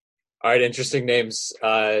All right, interesting names.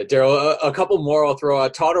 Daryl, a couple more I'll throw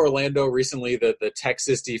out. Todd Orlando recently, the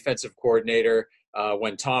Texas defensive coordinator,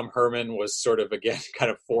 when Tom Herman was sort of, again, kind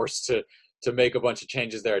of forced to make a bunch of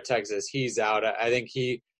changes there at Texas. He's out. I think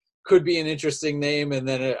he could be an interesting name. And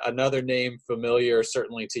then another name familiar,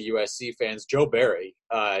 certainly to USC fans, Joe Barry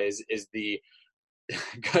is the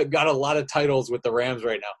got a lot of titles with the Rams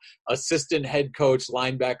right now. Assistant head coach,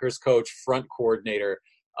 linebackers coach, front coordinator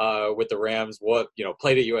with the Rams.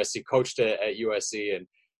 Played at USC, coached at USC,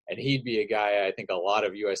 and he'd be a guy I think a lot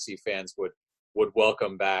of USC fans would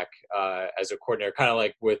welcome back as a coordinator. Kind of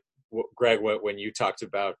like with Greg when you talked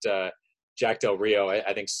about Jack Del Rio.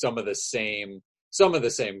 I think some of the same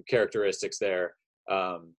characteristics there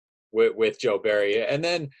with Joe Barry, and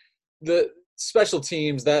then the special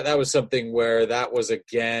teams, that was something where that was,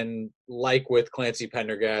 again, like with Clancy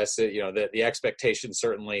Pendergast, the expectation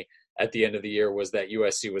certainly at the end of the year was that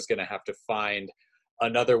USC was going to have to find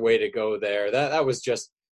another way to go there. That was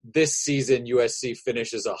just this season. USC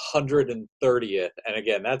finishes 130th, and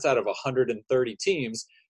again, that's out of 130 teams,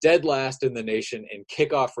 dead last in the nation in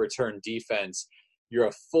kickoff return defense. You're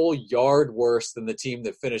a full yard worse than the team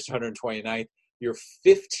that finished 129th. You're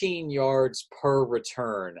 15 yards per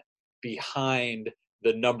return behind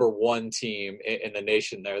the number one team in the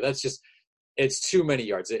nation there. It's too many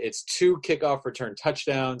yards. It's 2 kickoff return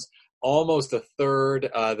touchdowns, almost a third,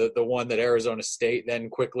 the one that Arizona State then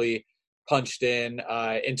quickly punched in.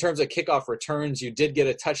 In terms of kickoff returns, you did get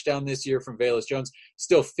a touchdown this year from Velus Jones,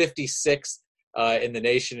 still 56th in the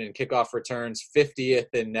nation in kickoff returns, 50th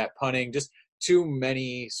in net punting. Just too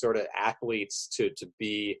many sort of athletes to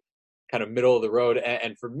be kind of middle of the road.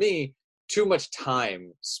 And for me, too much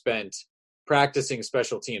time spent practicing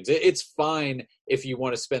special teams. It's fine if you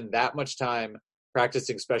want to spend that much time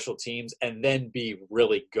practicing special teams and then be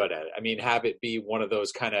really good at it. I mean, have it be one of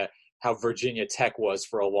those kind of how Virginia Tech was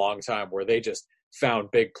for a long time, where they just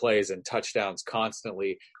found big plays and touchdowns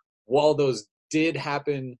constantly. While those did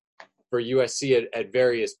happen for USC at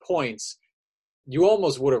various points, you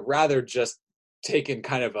almost would have rather just taken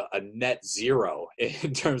kind of a net zero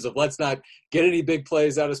in terms of let's not get any big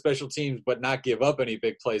plays out of special teams, but not give up any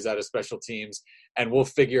big plays out of special teams, and we'll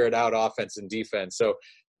figure it out offense and defense. So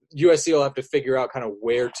USC will have to figure out kind of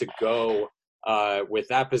where to go with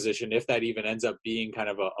that position, if that even ends up being kind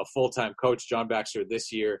of a full-time coach. John Baxter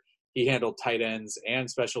this year, he handled tight ends and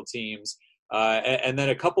special teams. And then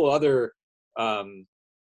a couple other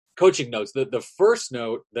coaching notes. The first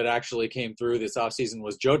note that actually came through this offseason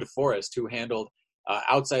was Joe DeForest, who handled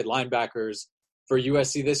outside linebackers for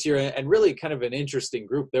USC this year, and really kind of an interesting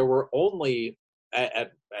group. There were only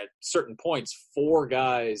at certain points 4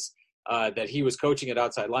 guys that he was coaching at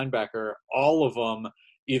outside linebacker. All of them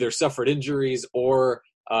either suffered injuries or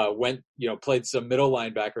played some middle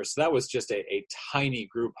linebackers. So that was just a tiny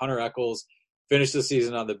group. Hunter Eccles finished the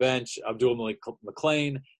season on the bench. Abdul Malik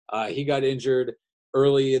McClain, he got injured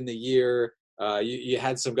early in the year. You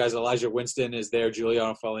had some guys. Elijah Winston is there.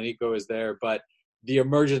 Giuliano Falanico is there. But the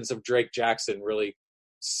emergence of Drake Jackson really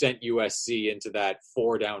sent USC into that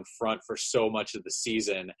 4 down front for so much of the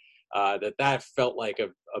season that felt like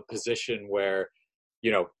a position where,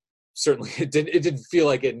 certainly it didn't feel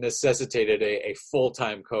like it necessitated a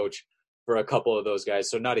full-time coach for a couple of those guys.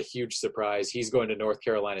 So not a huge surprise. He's going to North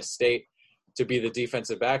Carolina State to be the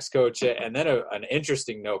defensive backs coach. And then an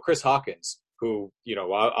interesting note, Chris Hawkins, who,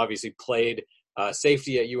 obviously played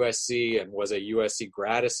safety at USC and was a USC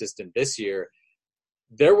grad assistant this year.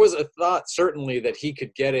 There was a thought certainly that he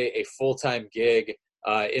could get a full-time gig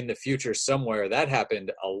in the future somewhere. That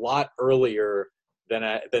happened a lot earlier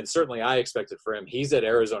than certainly I expected for him. He's at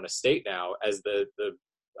Arizona State now as the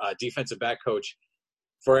defensive back coach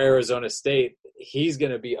for Arizona State. He's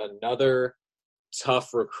going to be another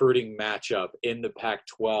tough recruiting matchup in the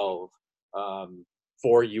Pac-12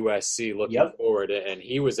 for USC looking forward. And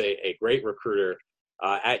he was a great recruiter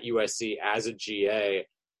at USC as a GA.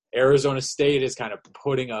 Arizona State is kind of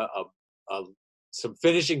putting some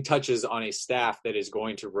finishing touches on a staff that is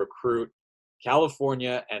going to recruit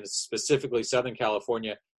California, and specifically Southern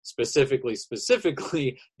California,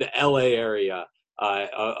 specifically the LA area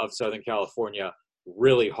of Southern California,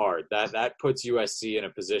 really hard. That puts USC in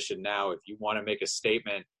a position now, if you want to make a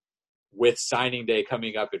statement with signing day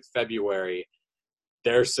coming up in February,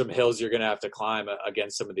 there's some hills you're going to have to climb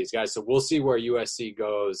against some of these guys. So we'll see where USC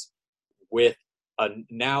goes with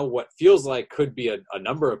now what feels like could be a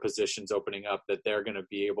number of positions opening up that they're going to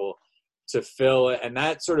be able to fill. And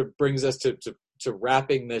that sort of brings us to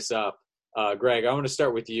wrapping this up. Greg, I want to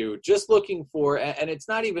start with you. Just looking for, and it's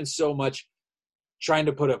not even so much trying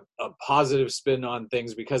to put a positive spin on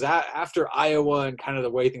things, because after Iowa and kind of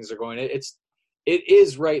the way things are going, it's it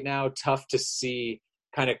is right now tough to see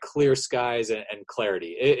kind of clear skies and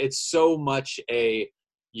clarity. It's so much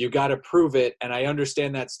you got to prove it. And I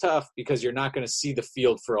understand that's tough because you're not going to see the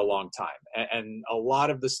field for a long time. And a lot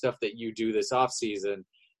of the stuff that you do this offseason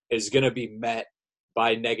is going to be met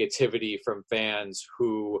by negativity from fans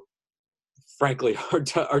who frankly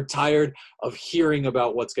are tired of hearing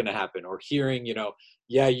about what's going to happen, or hearing,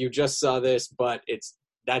 yeah, you just saw this, but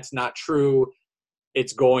that's not true.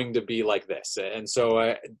 It's going to be like this. And so,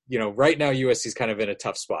 right now USC is kind of in a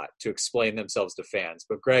tough spot to explain themselves to fans.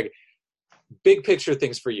 But Greg, big picture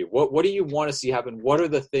things for you. What do you want to see happen? What are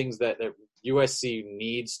the things that USC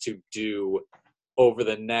needs to do over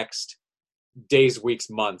the next days, weeks,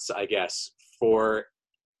 months, I guess,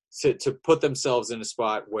 to put themselves in a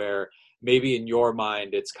spot where maybe in your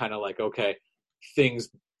mind it's kind of like, okay, things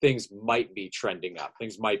might be trending up,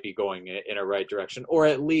 things might be going in a right direction, or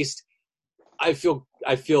at least I feel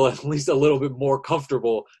at least a little bit more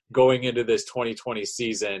comfortable going into this 2020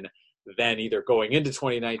 season than either going into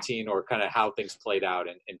 2019 or kind of how things played out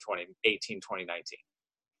in 2018, 2019.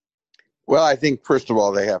 Well, I think first of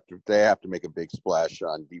all they have to make a big splash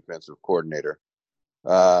on defensive coordinator.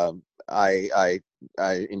 I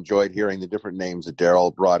enjoyed hearing the different names that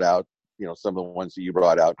Daryl brought out. Some of the ones that you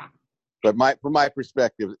brought out. But from my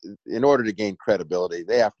perspective, in order to gain credibility,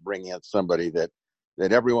 they have to bring in somebody that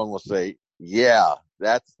everyone will say, yeah,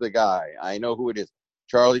 that's the guy. I know who it is.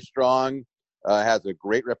 Charlie Strong has a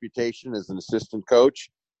great reputation as an assistant coach.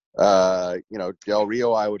 Del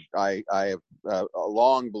Rio, I have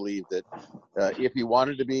long believed that if he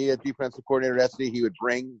wanted to be a defensive coordinator at SC, he would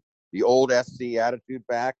bring the old SC attitude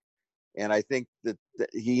back. And I think that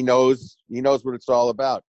he knows what it's all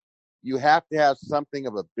about. You have to have something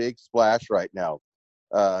of a big splash right now.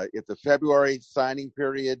 If the February signing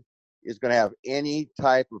period is going to have any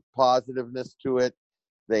type of positiveness to it,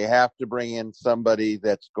 they have to bring in somebody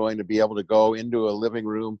that's going to be able to go into a living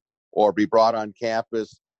room or be brought on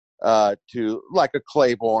campus to, like a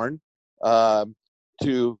Claiborne,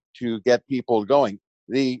 to get people going.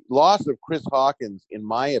 The loss of Chris Hawkins, in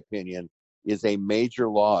my opinion, is a major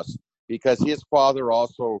loss because his father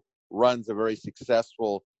also runs a very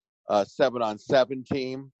successful 7-on-7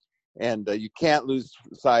 team, and you can't lose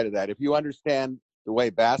sight of that. If you understand the way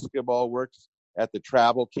basketball works at the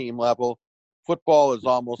travel team level, football is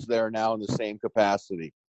almost there now in the same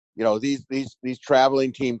capacity. These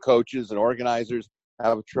traveling team coaches and organizers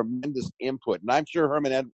have a tremendous input, and I'm sure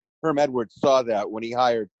Herm Edwards saw that when he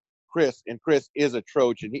hired Chris, and Chris is a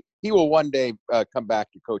Trojan. He will one day come back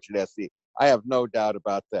to coach at SC. I have no doubt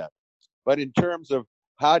about that. But in terms of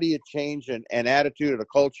how do you change an attitude and a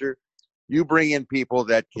culture? You bring in people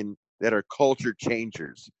that are culture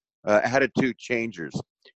changers, attitude changers.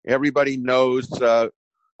 Everybody knows some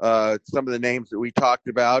of the names that we talked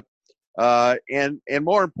about, and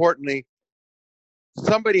more importantly,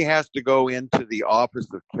 somebody has to go into the office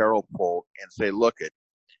of Carol Polk and say, "Look,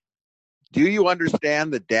 do you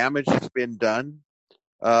understand the damage that's been done?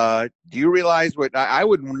 Do you realize what I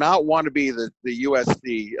would not want to be the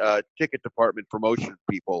USC ticket department promotion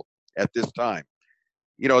people at this time?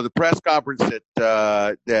 The press conference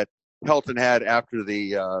that Helton had after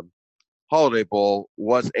the Holiday Bowl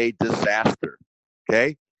was a disaster.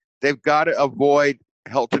 Okay, they've got to avoid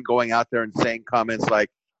Helton going out there and saying comments like,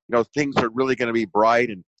 things are really going to be bright,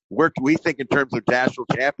 and we think in terms of national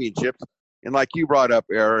championships, and like you brought up,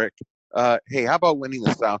 Eric, hey, how about winning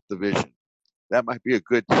the South Division? That might be a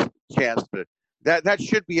good chance to that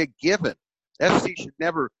should be a given. SC should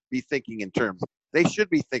never be thinking in terms. They should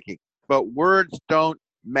be thinking, but words don't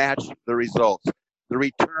match the results. The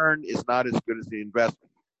return is not as good as the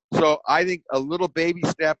investment. So I think a little baby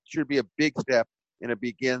step should be a big step, and it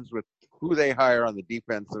begins with who they hire on the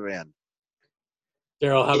defensive end.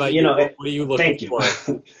 Daryl, how about you? What are you looking for?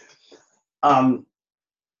 Thank you.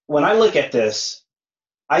 When I look at this,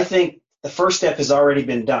 I think the first step has already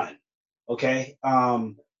been done. Okay,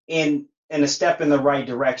 and a step in the right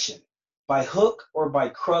direction. By hook or by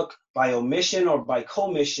crook, by omission or by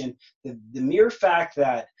commission, the mere fact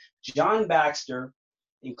that John Baxter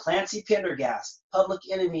and Clancy Pendergast, public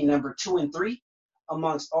enemy number 2 and 3,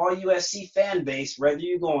 amongst all USC fan base, whether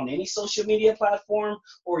you go on any social media platform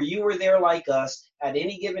or you were there like us at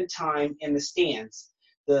any given time in the stands,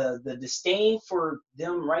 the disdain for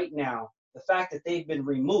them right now, the fact that they've been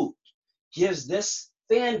removed, gives this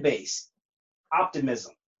fan base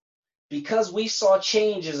optimism, because we saw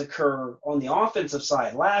changes occur on the offensive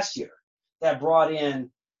side last year that brought in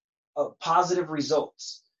positive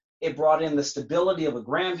results. It brought in the stability of a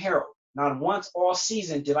Graham Harrell. Not once all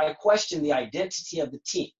season did I question the identity of the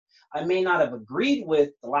team. I may not have agreed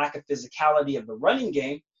with the lack of physicality of the running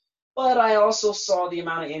game, But I also saw the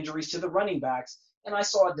amount of injuries to the running backs, and I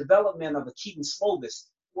saw a development of a Keaton Slovis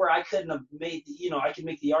where I couldn't have made, I could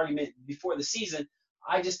make the argument before the season.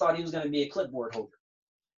 I just thought he was going to be a clipboard holder.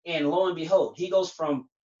 And lo and behold, he goes from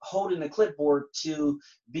holding the clipboard to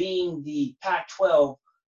being the Pac-12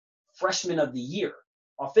 freshman of the year,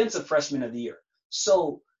 offensive freshman of the year.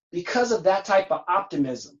 So because of that type of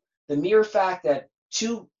optimism, the mere fact that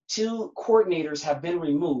two coordinators have been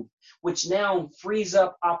removed, which now frees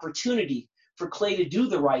up opportunity for Clay to do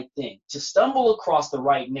the right thing, to stumble across the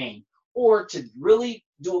right name, or to really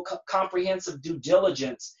do a comprehensive due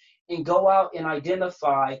diligence and go out and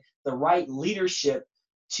identify the right leadership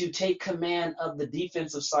to take command of the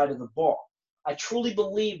defensive side of the ball. I truly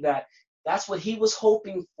believe that that's what he was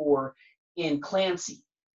hoping for in Clancy.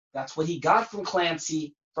 That's what he got from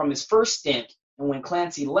Clancy from his first stint. And when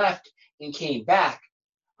Clancy left and came back,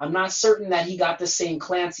 I'm not certain that he got the same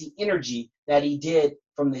Clancy energy that he did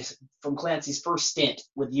from Clancy's first stint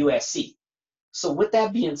with USC. So with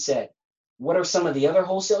that being said, what are some of the other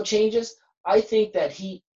wholesale changes? I think that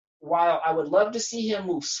while I would love to see him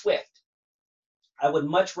move swift, I would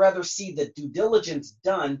much rather see the due diligence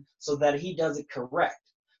done so that he does it correct.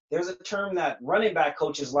 There's a term that running back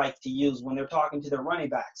coaches like to use when they're talking to their running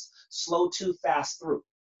backs: slow to, fast through.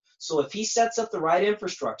 So if he sets up the right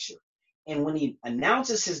infrastructure and when he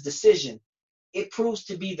announces his decision, it proves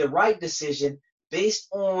to be the right decision based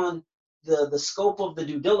on the scope of the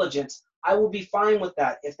due diligence, I will be fine with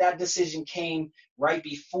that. If that decision came right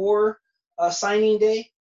before signing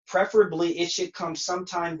day, preferably it should come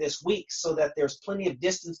sometime this week so that there's plenty of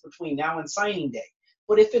distance between now and signing day.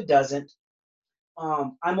 But if it doesn't,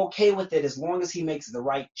 I'm okay with it as long as he makes the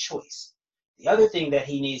right choice. The other thing that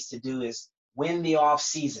he needs to do is win the off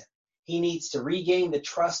season. He needs to regain the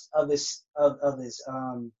trust of his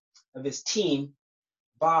team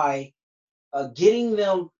by getting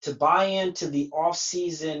them to buy into the off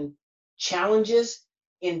season challenges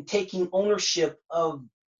and taking ownership of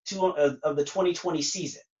the 2020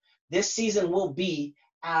 season. This season will be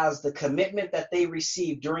as the commitment that they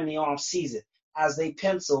received during the off season as they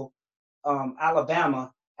pencil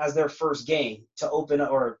Alabama as their first game to open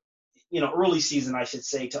up, or early season, I should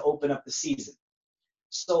say, to open up the season.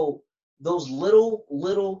 So those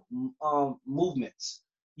little movements,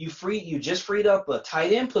 you just freed up a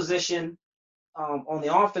tight end position on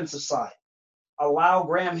the offensive side. Allow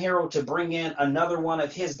Graham Harrell to bring in another one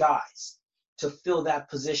of his guys to fill that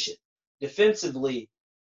position. Defensively,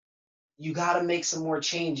 you got to make some more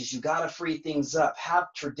changes. You got to free things up.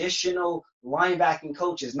 Have traditional linebacking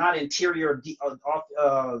coaches, not interior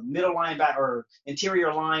middle linebacker or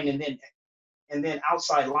interior line, and then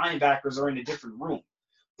outside linebackers are in a different room.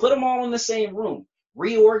 Put them all in the same room.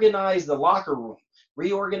 Reorganize the locker room.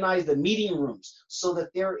 Reorganize the meeting rooms so that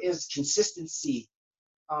there is consistency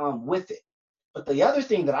with it. But the other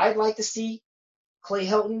thing that I'd like to see Clay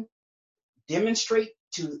Helton demonstrate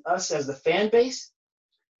to us as the fan base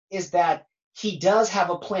is that he does have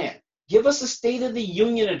a plan. Give us a State of the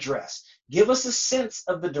Union address. Give us a sense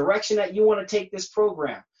of the direction that you want to take this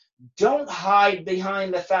program. Don't hide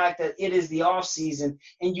behind the fact that it is the off season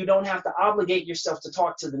and you don't have to obligate yourself to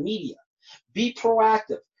talk to the media. Be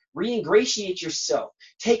proactive. Re-ingratiate yourself.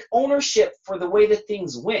 Take ownership for the way that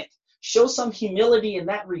things went. Show some humility in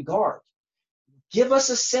that regard. Give us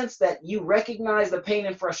a sense that you recognize the pain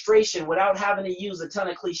and frustration without having to use a ton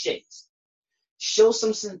of cliches. Show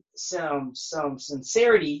some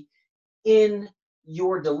sincerity in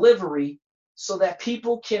your delivery so that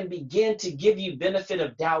people can begin to give you benefit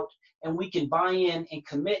of doubt and we can buy in and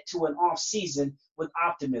commit to an off season with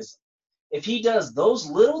optimism. If he does those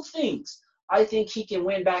little things, I think he can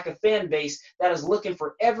win back a fan base that is looking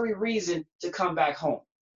for every reason to come back home.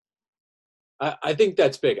 I think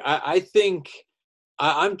that's big. I think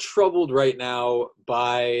I'm troubled right now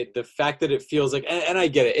by the fact that it feels like, and I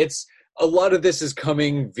get it, it's a lot of this is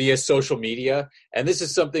coming via social media, and this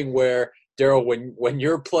is something where, Daryl, when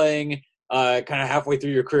you're playing kind of halfway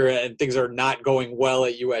through your career and things are not going well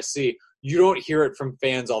at USC, you don't hear it from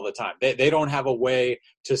fans all the time. They don't have a way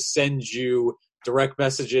to send you direct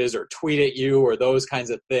messages or tweet at you or those kinds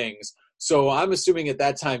of things. So I'm assuming at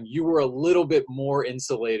that time you were a little bit more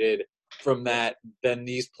insulated from that than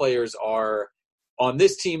these players are on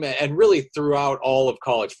this team and really throughout all of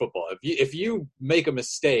college football. If you make a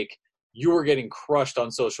mistake, you are getting crushed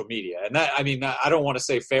on social media. And that, I mean, I don't want to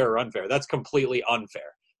say fair or unfair. That's completely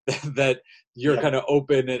unfair that you're kind of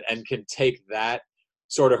open and can take that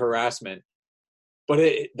sort of harassment. But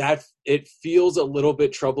it feels a little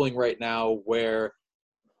bit troubling right now where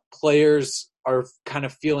players are kind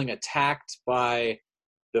of feeling attacked by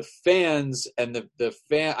the fans and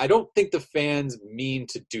I don't think the fans mean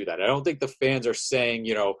to do that. I don't think the fans are saying,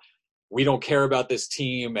 we don't care about this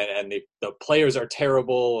team and the players are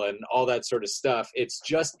terrible and all that sort of stuff. It's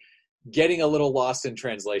just getting a little lost in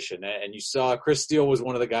translation. And you saw Chris Steele was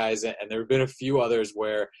one of the guys, and there have been a few others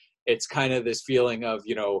where it's kind of this feeling of,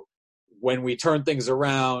 when we turn things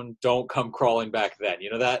around, don't come crawling back then,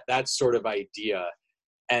 that sort of idea.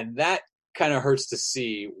 And that kind of hurts to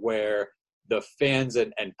see where the fans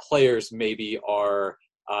and players maybe are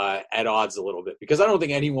at odds a little bit, because I don't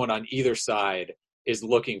think anyone on either side is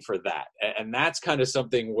looking for that. And that's kind of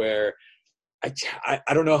something where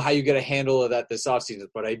I don't know how you get a handle of that this offseason,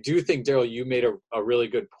 but I do think, Daryl, you made a really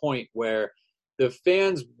good point where the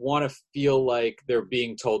fans want to feel like they're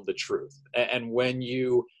being told the truth. And when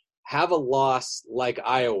you have a loss like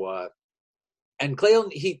Iowa, and Clay,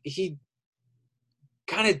 he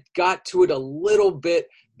kind of got to it a little bit.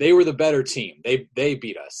 They were the better team. They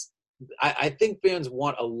beat us. I think fans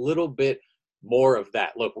want a little bit more of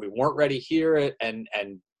that. Look, we weren't ready here, and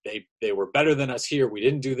they were better than us here. We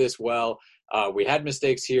didn't do this well. We had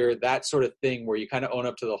mistakes here, that sort of thing, where you kind of own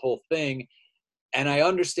up to the whole thing. And I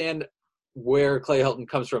understand where Clay Helton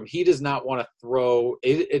comes from. He does not want to throw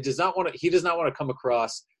he does not want to come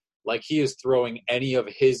across like he is throwing any of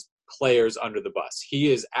his players under the bus.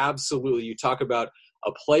 He is absolutely, you talk about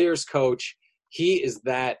a player's coach. He is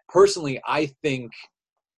that. Personally, I think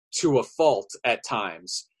to a fault at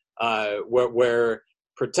times, where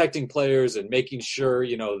protecting players and making sure,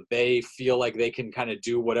 they feel like they can kind of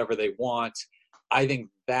do whatever they want. I think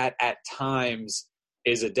that at times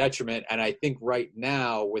is a detriment. And I think right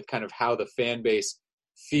now, with kind of how the fan base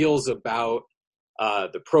feels about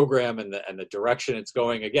the program and the direction it's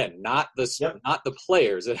going, again, not the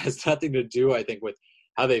players. It has nothing to do, I think, with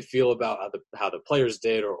how they feel about how the players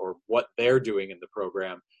did or what they're doing in the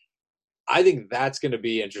program. I think that's going to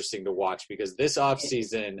be interesting to watch, because this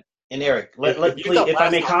offseason. And Eric, if I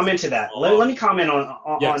may comment to that, let me comment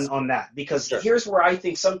on that, because Here's where I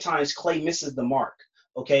think sometimes Clay misses the mark.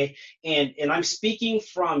 Okay. And I'm speaking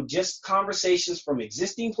from just conversations from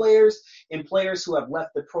existing players and players who have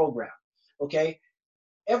left the program. Okay.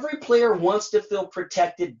 Every player wants to feel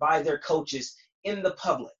protected by their coaches in the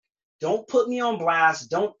public. Don't put me on blast.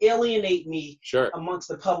 Don't alienate me amongst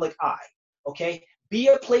the public eye. Okay. Be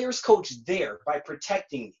a player's coach there by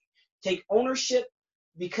protecting me. Take ownership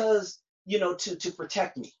because, to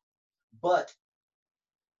protect me. But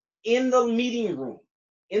in the meeting room,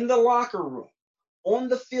 in the locker room, on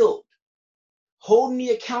the field, hold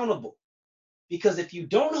me accountable. Because if you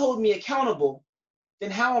don't hold me accountable,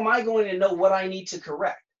 then how am I going to know what I need to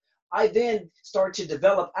correct? I then start to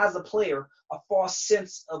develop as a player a false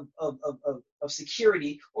sense of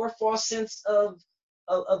security, or a false sense of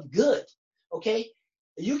good. Okay?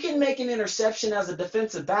 You can make an interception as a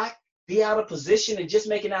defensive back, be out of position and just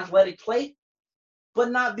make an athletic play,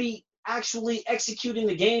 but not be actually executing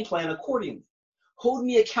the game plan accordingly. Hold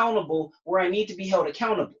me accountable where I need to be held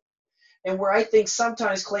accountable. And where I think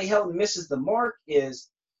sometimes Clay Helton misses the mark is,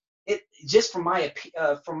 it just from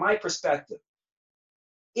my perspective,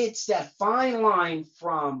 it's that fine line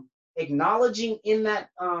from acknowledging in that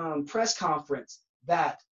press conference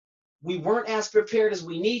that we weren't as prepared as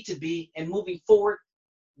we need to be, and moving forward,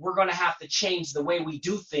 we're going to have to change the way we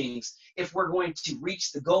do things if we're going to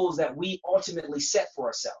reach the goals that we ultimately set for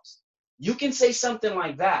ourselves. You can say something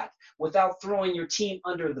like that without throwing your team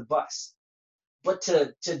under the bus. But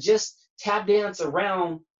to just tap dance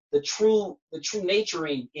around the true nature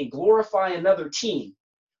and glorify another team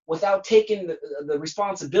without taking the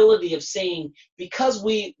responsibility of saying, because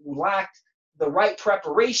we lacked the right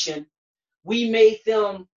preparation, we made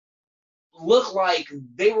them look like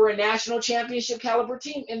they were a national championship caliber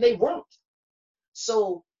team, and they weren't.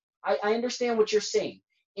 So I understand what you're saying.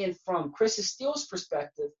 And from Chris Steele's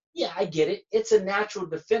perspective, yeah, I get it. It's a natural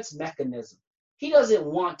defense mechanism. He doesn't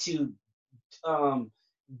want to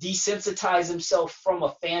desensitize himself from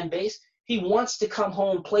a fan base. He wants to come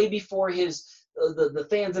home, play before the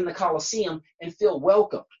fans in the Coliseum, and feel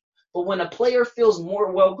welcome. But when a player feels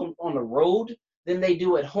more welcome on the road than they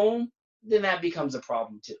do at home, then that becomes a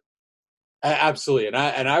problem too. Absolutely.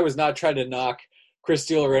 And I was not trying to knock Chris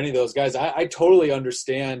Steele or any of those guys. I totally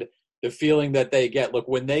understand the feeling that they get. Look,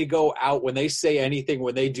 when they go out, when they say anything,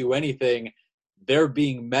 when they do anything, they're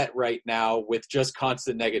being met right now with just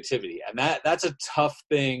constant negativity. And that's a tough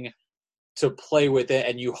thing to play with it.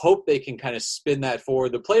 And you hope they can kind of spin that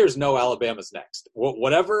forward. The players know Alabama's next.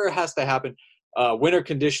 Whatever has to happen, winter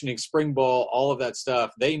conditioning, spring ball, all of that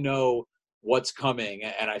stuff, they know what's coming.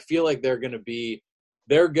 And I feel like they're going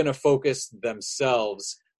to focus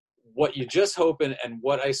themselves. What you just hope, and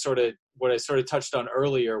what I sort of what I sort of touched on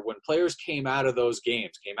earlier, when players came out of those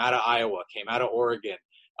games, came out of Iowa, came out of Oregon,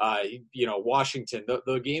 Washington,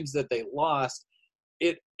 the games that they lost,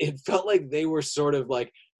 it felt like they were sort of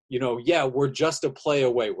like, yeah, we're just a play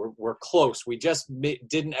away. We're close. We just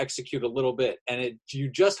didn't execute a little bit. And you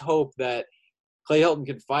just hope that Clay Helton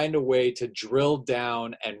can find a way to drill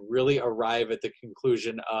down and really arrive at the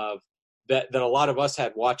conclusion of that a lot of us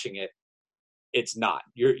had watching it. It's not.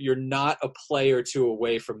 You're not a play or two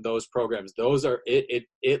away from those programs. Those are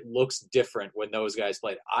it looks different when those guys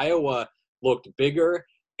played. Iowa looked bigger,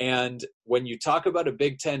 and when you talk about a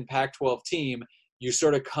Big Ten Pac-12 team, you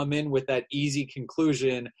sort of come in with that easy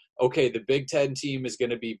conclusion, okay, the Big Ten team is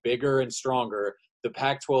going to be bigger and stronger. The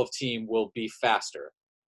Pac-12 team will be faster.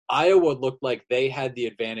 Iowa looked like they had the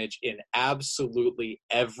advantage in absolutely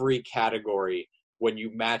every category when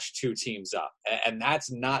you match two teams up. And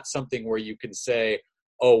that's not something where you can say,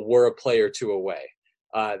 oh, we're a play or two away.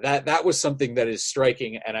 That was something that is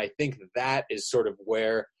striking, and I think that is sort of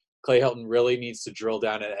where Clay Helton really needs to drill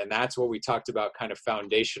down, and that's what we talked about, kind of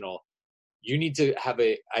foundational. You need to have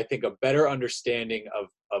a better understanding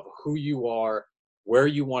of who you are, where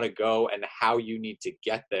you want to go, and how you need to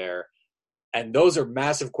get there. And those are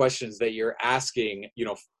massive questions that you're asking,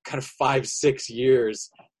 kind of 5-6 years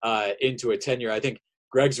into a tenure. I think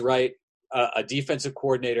Greg's right. A defensive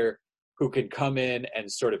coordinator who can come in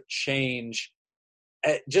and sort of change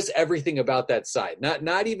just everything about that side.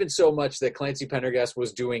 Not even so much that Clancy Pendergast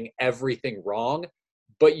was doing everything wrong,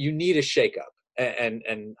 but you need a shakeup.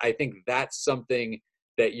 And I think that's something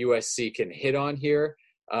that USC can hit on here.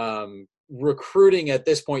 Recruiting at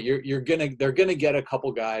this point, they're gonna get a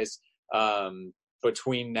couple guys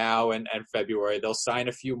between now and February. They'll sign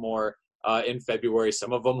a few more in February.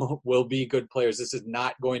 Some of them will be good players. This is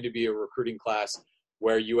not going to be a recruiting class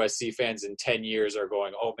where USC fans in 10 years are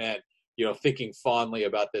going, oh man, thinking fondly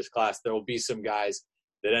about this class. There will be some guys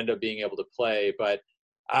that end up being able to play, but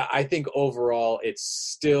I think overall it's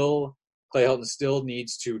still, Clay Helton still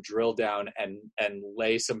needs to drill down and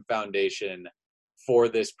lay some foundation for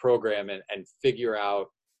this program and figure out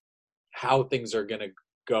how things are going to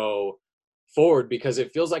go forward, because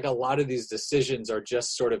it feels like a lot of these decisions are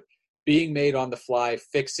just sort of being made on the fly,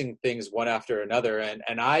 fixing things one after another. And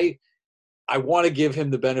I want to give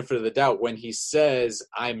him the benefit of the doubt when he says,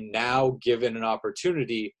 I'm now given an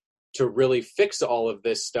opportunity to really fix all of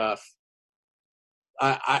this stuff.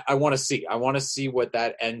 I want to see what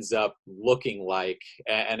that ends up looking like.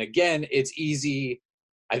 And again, it's easy.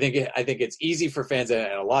 I think it's easy for fans,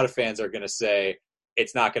 and a lot of fans are going to say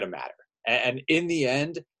it's not going to matter. And in the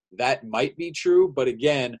end, that might be true. But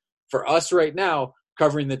again, for us right now,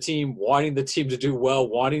 covering the team, wanting the team to do well,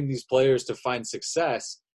 wanting these players to find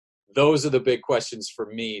success, those are the big questions for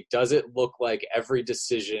me. Does it look like every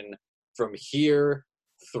decision from here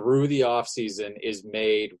through the offseason is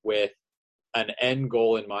made with an end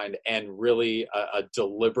goal in mind and really a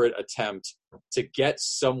deliberate attempt to get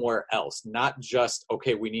somewhere else? Not just,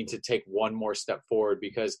 okay, we need to take one more step forward,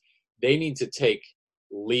 because they need to take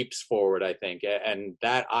leaps forward, I think. And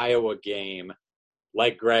that Iowa game,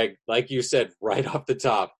 like Greg, like you said right off the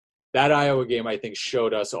top, that Iowa game, I think,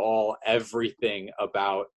 showed us all everything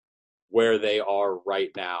about where they are right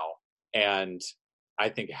now, and I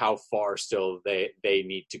think how far still they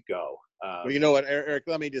need to go. Well, you know what, Eric?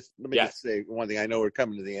 Let me just say one thing. I know we're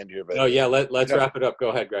coming to the end here, but let's wrap it up. Go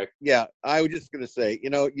ahead, Greg. Yeah, I was just going to say,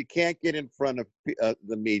 you can't get in front of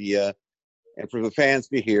the media and for the fans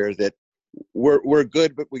to hear that we're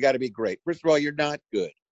good, but we got to be great. First of all, you're not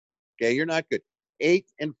good. Okay, you're not good.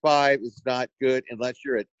 8-5 is not good unless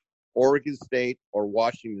you're at Oregon State or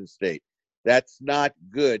Washington State. That's not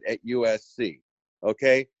good at USC.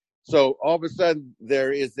 Okay, so all of a sudden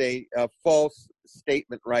there is a false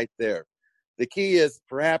statement right there. The key is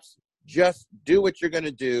perhaps just do what you're going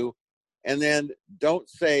to do, and then don't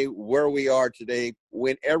say where we are today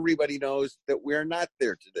when everybody knows that we're not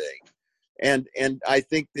there today. And I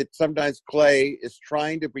think that sometimes Clay is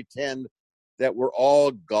trying to pretend that we're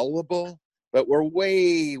all gullible, but we're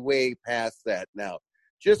way, way past that now.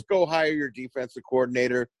 Just go hire your defensive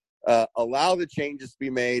coordinator, allow the changes to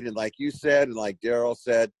be made, and like you said, and like Daryl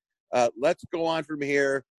said, let's go on from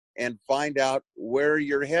here and find out where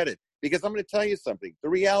you're headed. Because I'm going to tell you something. The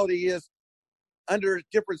reality is, under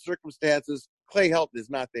different circumstances, Clay Helton is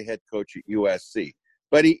not the head coach at USC,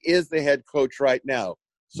 but he is the head coach right now.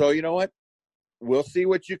 So you know what? We'll see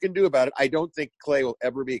what you can do about it. I don't think Clay will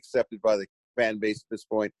ever be accepted by the fan base at this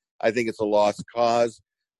point. I think it's a lost cause.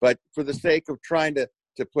 But for the sake of trying to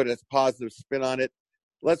put a positive spin on it,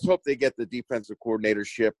 let's hope they get the defensive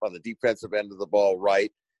coordinatorship on the defensive end of the ball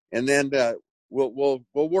right. And then we'll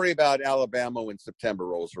worry about Alabama when September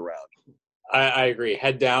rolls around. I agree.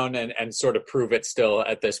 Head down and sort of prove it still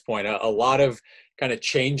at this point. A lot of kind of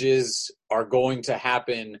changes are going to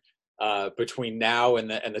happen between now and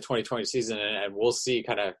the 2020 season, and we'll see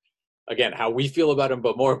kind of, again, how we feel about them,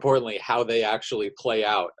 but more importantly, how they actually play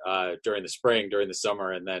out during the spring, during the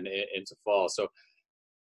summer, and then into fall. So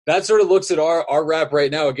that sort of looks at our wrap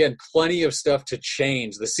right now. Again, plenty of stuff to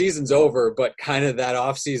change. The season's over, but kind of that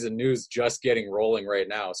off-season news just getting rolling right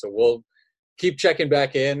now. So we'll keep checking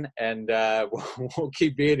back in, and we'll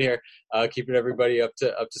keep being here, keeping everybody up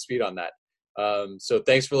to speed on that. So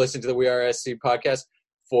thanks for listening to the WeAreSC podcast.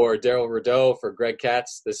 For Daryl Rideau, for Greg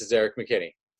Katz, this is Eric McKinney.